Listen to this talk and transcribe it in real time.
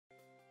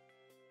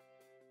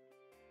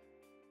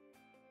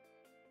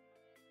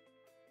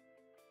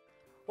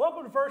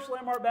Welcome to First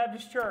Landmark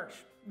Baptist Church.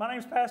 My name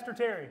is Pastor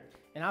Terry.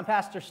 And I'm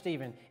Pastor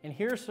Stephen, and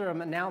here's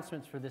some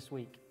announcements for this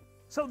week.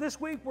 So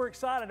this week we're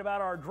excited about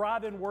our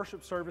drive-in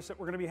worship service that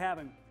we're going to be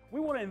having.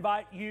 We want to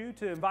invite you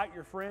to invite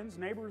your friends,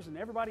 neighbors, and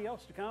everybody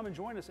else to come and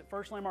join us at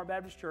First Landmark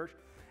Baptist Church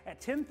at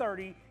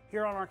 10:30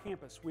 here on our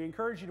campus. We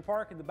encourage you to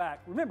park in the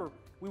back. Remember,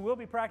 we will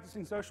be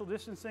practicing social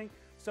distancing,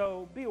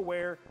 so be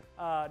aware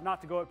not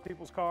to go up to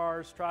people's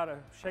cars, try to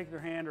shake their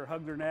hand or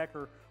hug their neck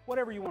or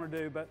whatever you want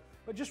to do. But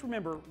just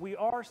remember, we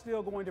are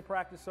still going to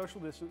practice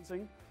social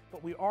distancing,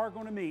 but we are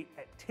going to meet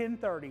at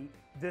 10:30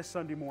 this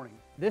Sunday morning.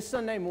 This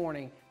Sunday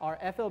morning, our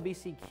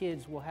FLBC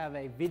kids will have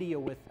a video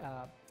with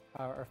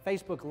our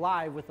Facebook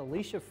Live with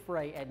Alicia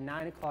Frey at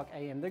 9 o'clock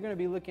a.m. They're going to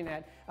be looking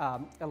at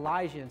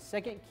Elijah in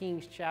 2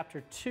 Kings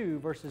chapter 2,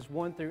 verses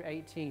 1 through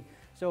 18.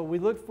 So we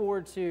look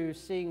forward to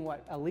seeing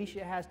what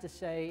Alicia has to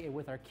say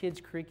with our kids'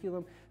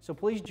 curriculum. So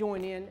please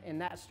join in, and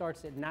that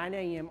starts at 9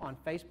 a.m. on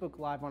Facebook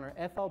Live on our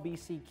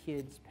FLBC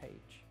Kids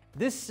page.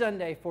 This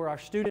Sunday for our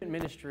student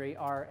ministry,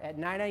 at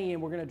 9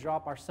 a.m. we're going to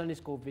drop our Sunday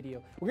school video.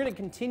 We're going to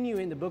continue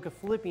in the book of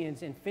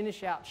Philippians and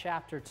finish out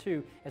chapter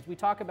 2 as we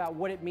talk about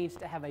what it means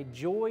to have a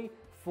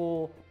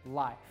joyful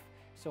life.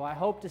 So I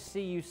hope to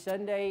see you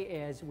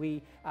Sunday as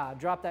we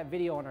drop that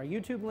video on our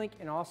YouTube link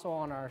and also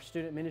on our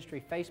student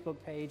ministry Facebook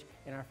page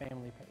and our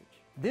family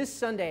page. This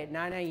Sunday at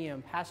 9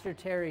 a.m., Pastor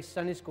Terry's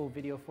Sunday school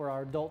video for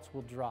our adults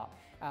will drop.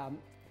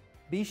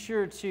 Be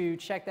sure to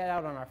check that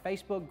out on our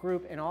Facebook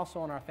group and also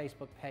on our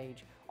Facebook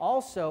page.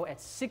 Also, at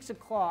 6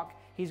 o'clock,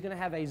 he's going to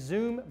have a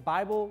Zoom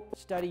Bible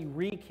study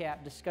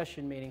recap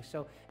discussion meeting.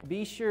 So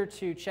be sure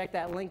to check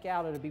that link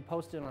out. It'll be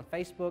posted on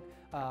Facebook.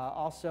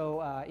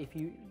 If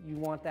you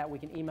want that, we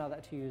can email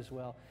that to you as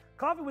well.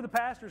 Coffee with the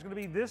Pastor is going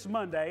to be this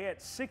Monday at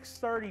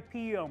 6:30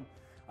 p.m.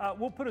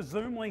 We'll put a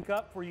Zoom link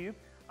up for you.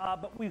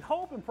 But we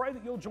hope and pray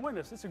that you'll join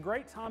us. It's a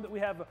great time that we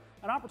have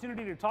an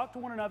opportunity to talk to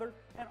one another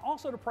and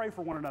also to pray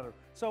for one another.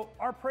 So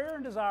our prayer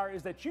and desire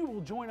is that you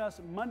will join us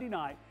Monday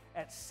night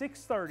at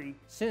 6:30.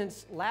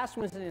 Since last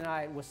Wednesday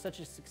night was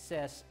such a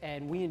success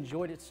and we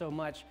enjoyed it so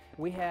much,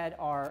 we had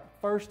our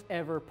first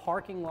ever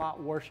parking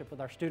lot worship with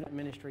our student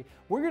ministry.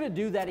 We're going to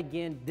do that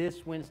again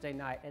this Wednesday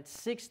night at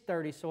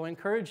 6:30. So I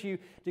encourage you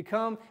to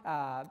come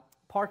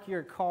park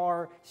your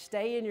car,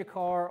 stay in your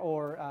car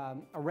or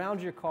around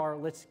your car.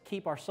 Let's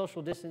keep our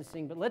social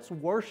distancing, but let's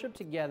worship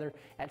together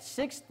at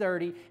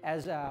 6:30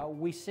 as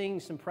we sing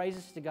some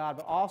praises to God,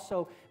 but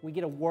also we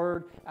get a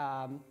word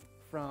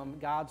from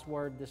God's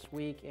Word this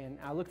week. And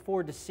I look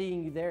forward to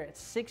seeing you there at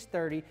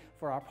 6:30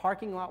 for our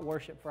parking lot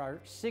worship for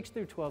our 6th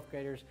through 12th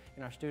graders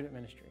in our student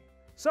ministry.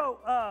 So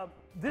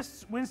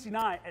this Wednesday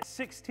night at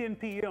 6:10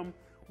 p.m.,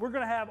 we're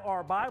going to have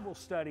our Bible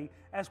study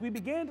as we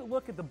begin to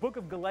look at the book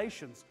of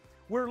Galatians.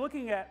 We're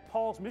looking at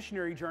Paul's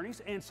missionary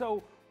journeys, and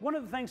so one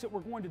of the things that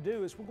we're going to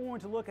do is we're going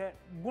to look at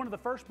one of the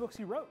first books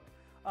he wrote,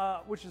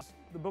 which is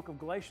the book of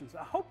Galatians.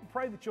 I hope and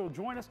pray that you'll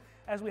join us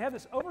as we have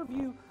this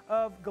overview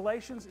of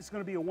Galatians. It's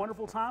going to be a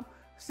wonderful time.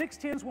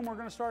 6:10 is when we're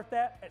going to start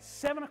that. At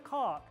 7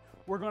 o'clock,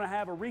 we're going to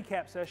have a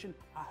recap session.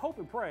 I hope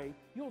and pray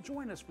you'll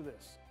join us for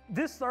this.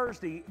 This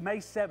Thursday, May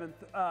 7th,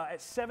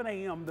 at 7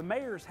 a.m., the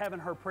mayor's having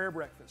her prayer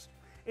breakfast.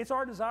 It's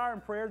our desire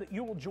and prayer that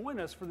you will join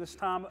us for this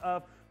time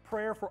of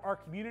prayer for our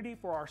community,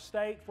 for our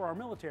state, for our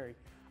military.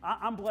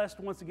 I'm blessed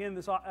once again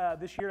this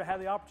year to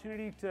have the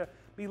opportunity to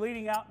be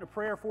leading out in a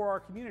prayer for our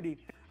community.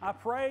 I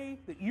pray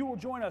that you will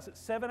join us at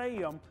 7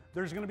 a.m.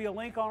 There's going to be a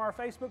link on our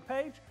Facebook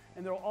page,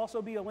 and there will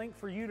also be a link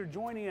for you to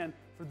join in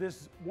for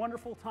this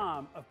wonderful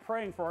time of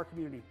praying for our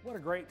community. What a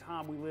great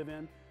time we live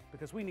in,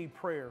 because we need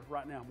prayer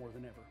right now more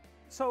than ever.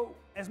 So,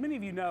 as many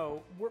of you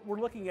know, we're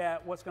looking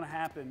at what's going to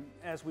happen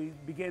as we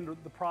begin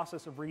the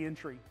process of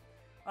reentry.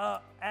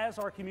 As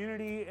our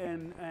community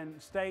and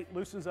state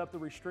loosens up the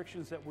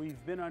restrictions that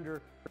we've been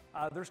under,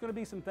 there's going to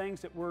be some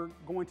things that we're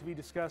going to be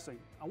discussing.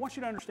 I want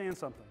you to understand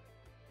something.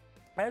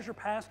 As your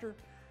pastor,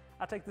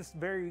 I take this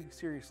very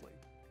seriously.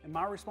 And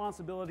my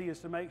responsibility is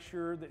to make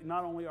sure that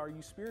not only are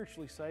you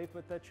spiritually safe,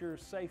 but that you're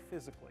safe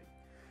physically.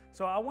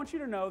 So I want you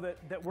to know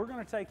that we're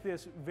going to take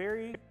this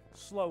very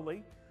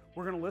slowly.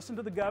 We're going to listen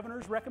to the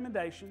governor's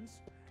recommendations.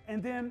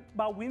 And then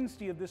by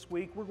Wednesday of this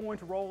week, we're going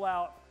to roll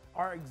out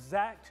our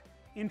exact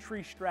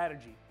entry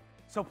strategy.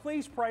 So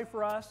please pray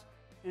for us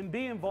and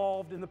be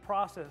involved in the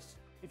process.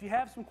 If you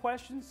have some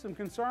questions, some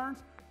concerns,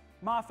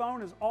 my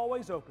phone is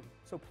always open.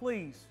 So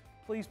please,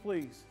 please,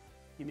 please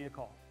give me a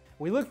call.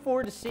 We look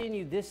forward to seeing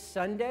you this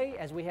Sunday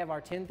as we have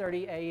our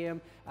 10:30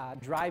 a.m.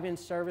 drive-in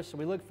service. So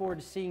we look forward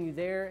to seeing you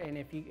there. And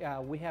if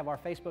we have our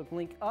Facebook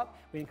link up,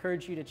 we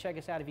encourage you to check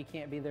us out if you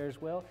can't be there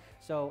as well.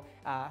 So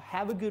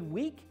have a good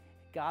week.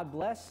 God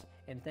bless,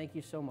 and thank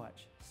you so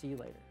much. See you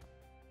later.